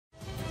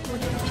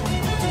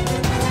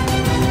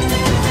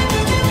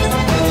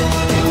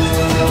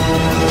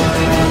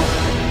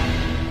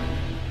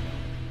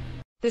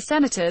The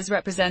senators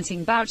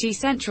representing Bauchi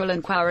Central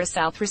and Kwara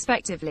South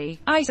respectively,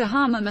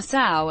 Itahama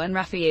Masao and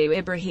Rafiu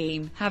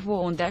Ibrahim, have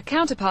warned their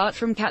counterpart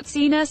from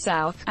Katsina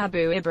South,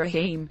 Abu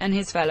Ibrahim, and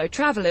his fellow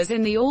travelers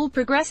in the All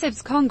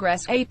Progressives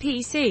Congress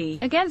 (APC),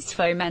 against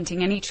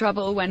fomenting any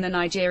trouble when the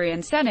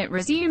Nigerian Senate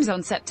resumes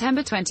on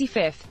September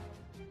 25.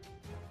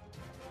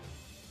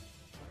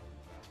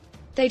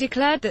 They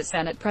declared that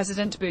Senate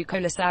President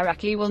Bukola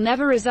Saraki will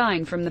never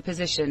resign from the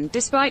position,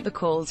 despite the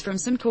calls from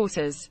some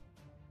quarters.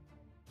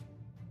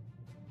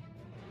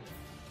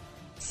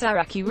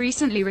 Saraki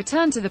recently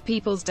returned to the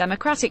People's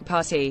Democratic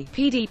Party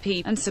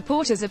 (PDP), and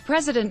supporters of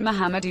President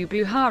Muhammadu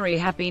Buhari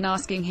have been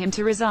asking him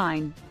to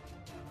resign.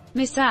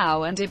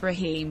 Masao and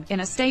Ibrahim,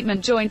 in a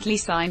statement jointly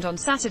signed on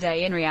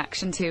Saturday in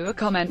reaction to a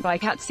comment by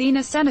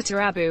Katsina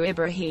Senator Abu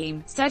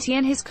Ibrahim, said he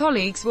and his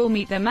colleagues will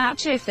meet their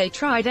match if they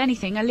tried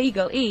anything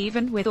illegal,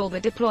 even with all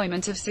the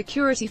deployment of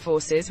security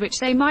forces which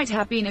they might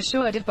have been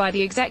assured of by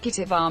the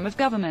executive arm of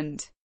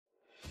government.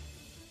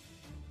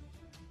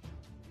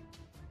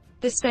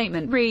 The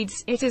statement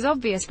reads, "It is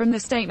obvious from the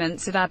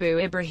statements of Abu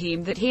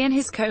Ibrahim that he and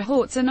his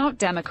cohorts are not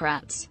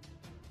Democrats.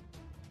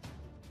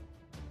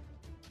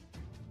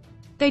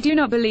 They do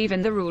not believe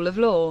in the rule of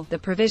law, the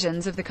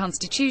provisions of the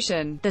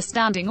Constitution, the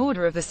standing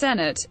order of the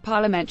Senate,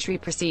 parliamentary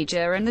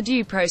procedure and the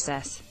due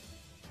process.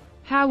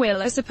 How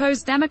will a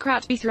supposed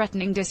Democrat be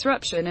threatening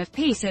disruption of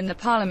peace in the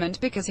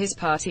parliament because his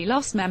party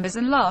lost members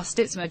and lost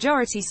its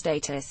majority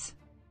status?"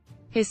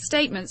 His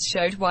statements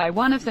showed why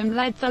one of them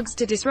led thugs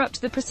to disrupt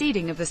the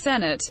proceeding of the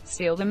Senate,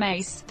 steal the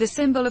mace, the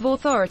symbol of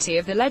authority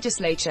of the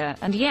legislature,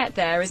 and yet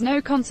there is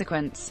no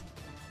consequence.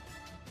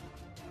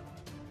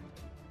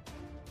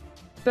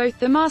 Both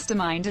the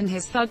mastermind and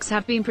his thugs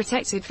have been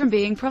protected from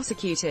being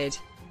prosecuted.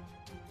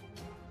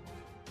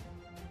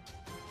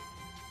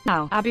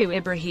 Now, Abu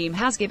Ibrahim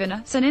has given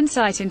us an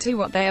insight into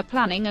what they are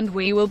planning and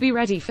we will be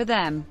ready for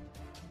them.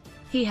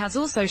 He has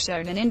also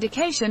shown an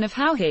indication of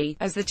how he,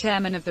 as the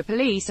chairman of the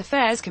Police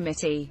Affairs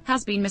Committee,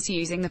 has been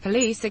misusing the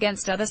police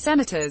against other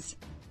senators.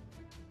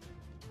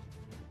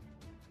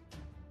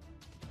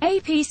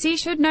 APC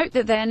should note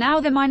that they are now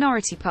the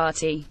minority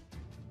party.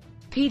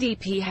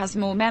 PDP has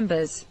more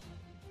members.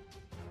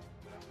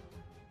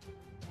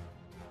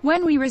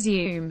 When we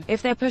resume,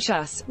 if they push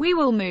us, we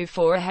will move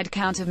for a head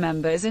count of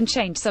members and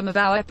change some of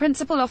our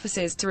principal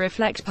offices to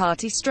reflect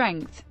party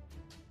strength.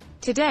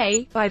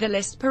 Today, by the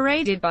list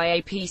paraded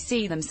by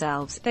APC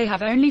themselves, they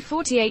have only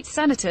 48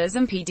 senators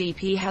and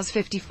PDP has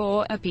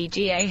 54,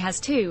 APGA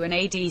has 2 and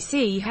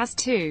ADC has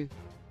 2.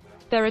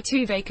 There are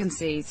 2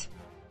 vacancies.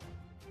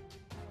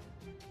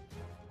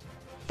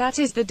 That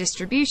is the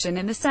distribution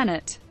in the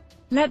Senate.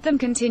 Let them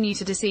continue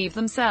to deceive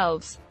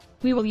themselves.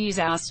 We will use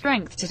our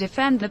strength to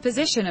defend the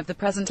position of the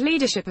present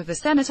leadership of the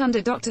Senate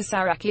under Dr.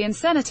 Saraki and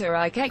Senator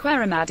Ike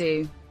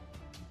Ekweremadu.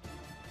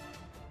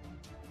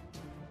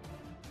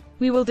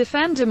 We will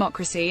defend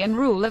democracy and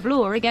rule of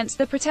law against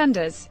the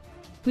pretenders.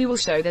 We will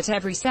show that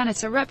every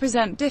senator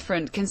represents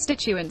different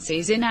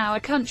constituencies in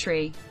our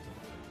country.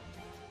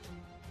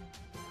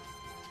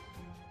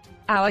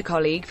 Our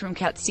colleague from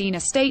Katsina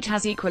State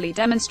has equally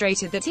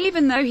demonstrated that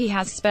even though he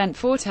has spent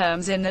 4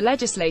 terms in the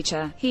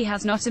legislature, he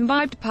has not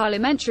imbibed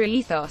parliamentary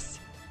ethos.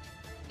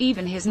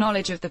 Even his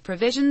knowledge of the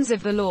provisions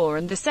of the law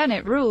and the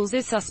Senate rules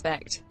is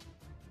suspect.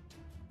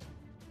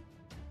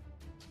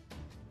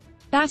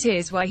 That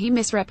is why he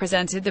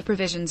misrepresented the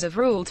provisions of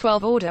Rule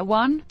 12 Order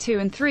 1, 2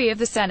 and 3 of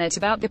the Senate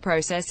about the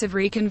process of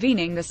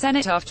reconvening the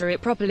Senate after it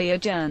properly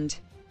adjourned.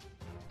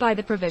 By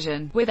the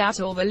provision, without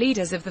all the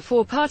leaders of the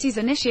 4 parties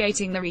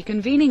initiating the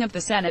reconvening of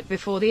the Senate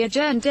before the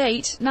adjourned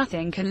date,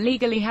 nothing can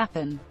legally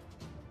happen.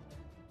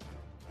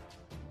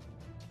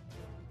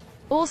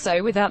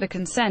 Also, without the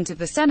consent of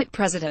the Senate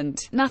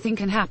President, nothing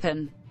can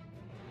happen.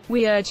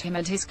 We urge him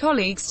and his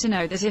colleagues to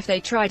know that if they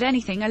tried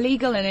anything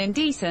illegal and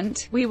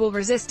indecent, we will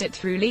resist it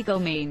through legal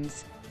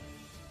means.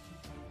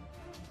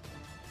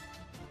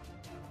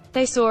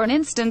 They saw an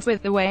instance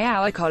with the way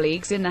our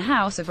colleagues in the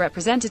House of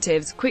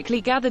Representatives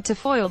quickly gathered to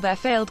foil their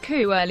failed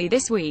coup early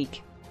this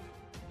week.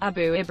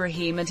 Abu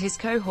Ibrahim and his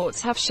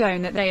cohorts have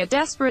shown that they are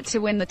desperate to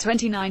win the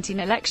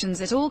 2019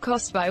 elections at all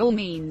costs by all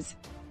means.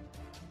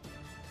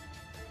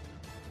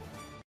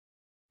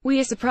 We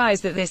are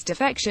surprised that this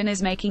defection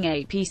is making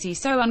APC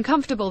so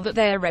uncomfortable that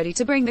they are ready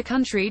to bring the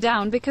country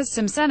down because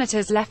some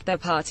senators left their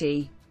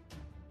party.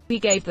 We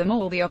gave them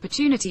all the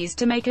opportunities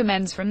to make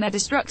amends from their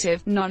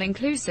destructive,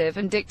 non-inclusive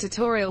and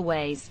dictatorial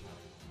ways.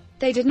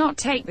 They did not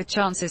take the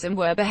chances and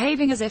were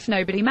behaving as if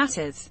nobody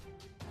matters.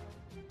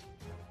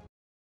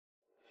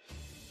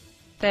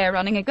 They are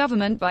running a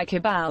government by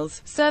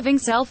cabals, serving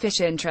selfish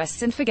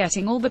interests and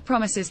forgetting all the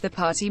promises the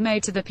party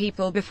made to the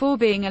people before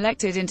being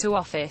elected into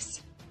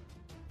office.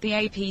 The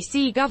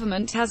APC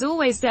government has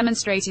always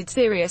demonstrated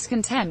serious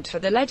contempt for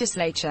the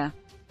legislature.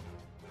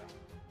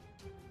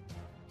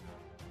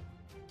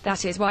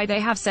 That is why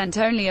they have sent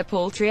only a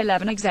paltry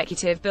 11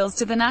 executive bills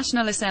to the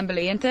National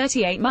Assembly in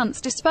 38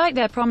 months despite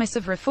their promise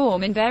of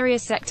reform in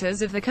various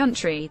sectors of the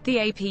country. The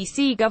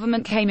APC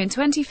government came in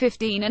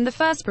 2015 and the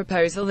first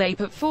proposal they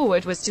put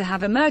forward was to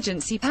have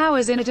emergency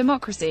powers in a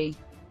democracy.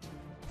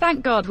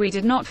 Thank God we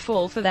did not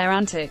fall for their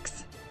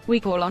antics.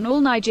 We call on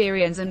all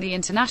Nigerians and the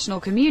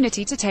international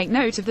community to take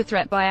note of the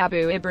threat by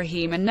Abu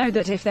Ibrahim and know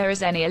that if there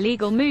is any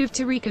illegal move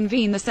to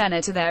reconvene the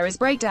Senate or there is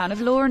breakdown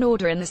of law and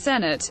order in the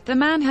Senate, the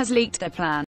man has leaked their plan.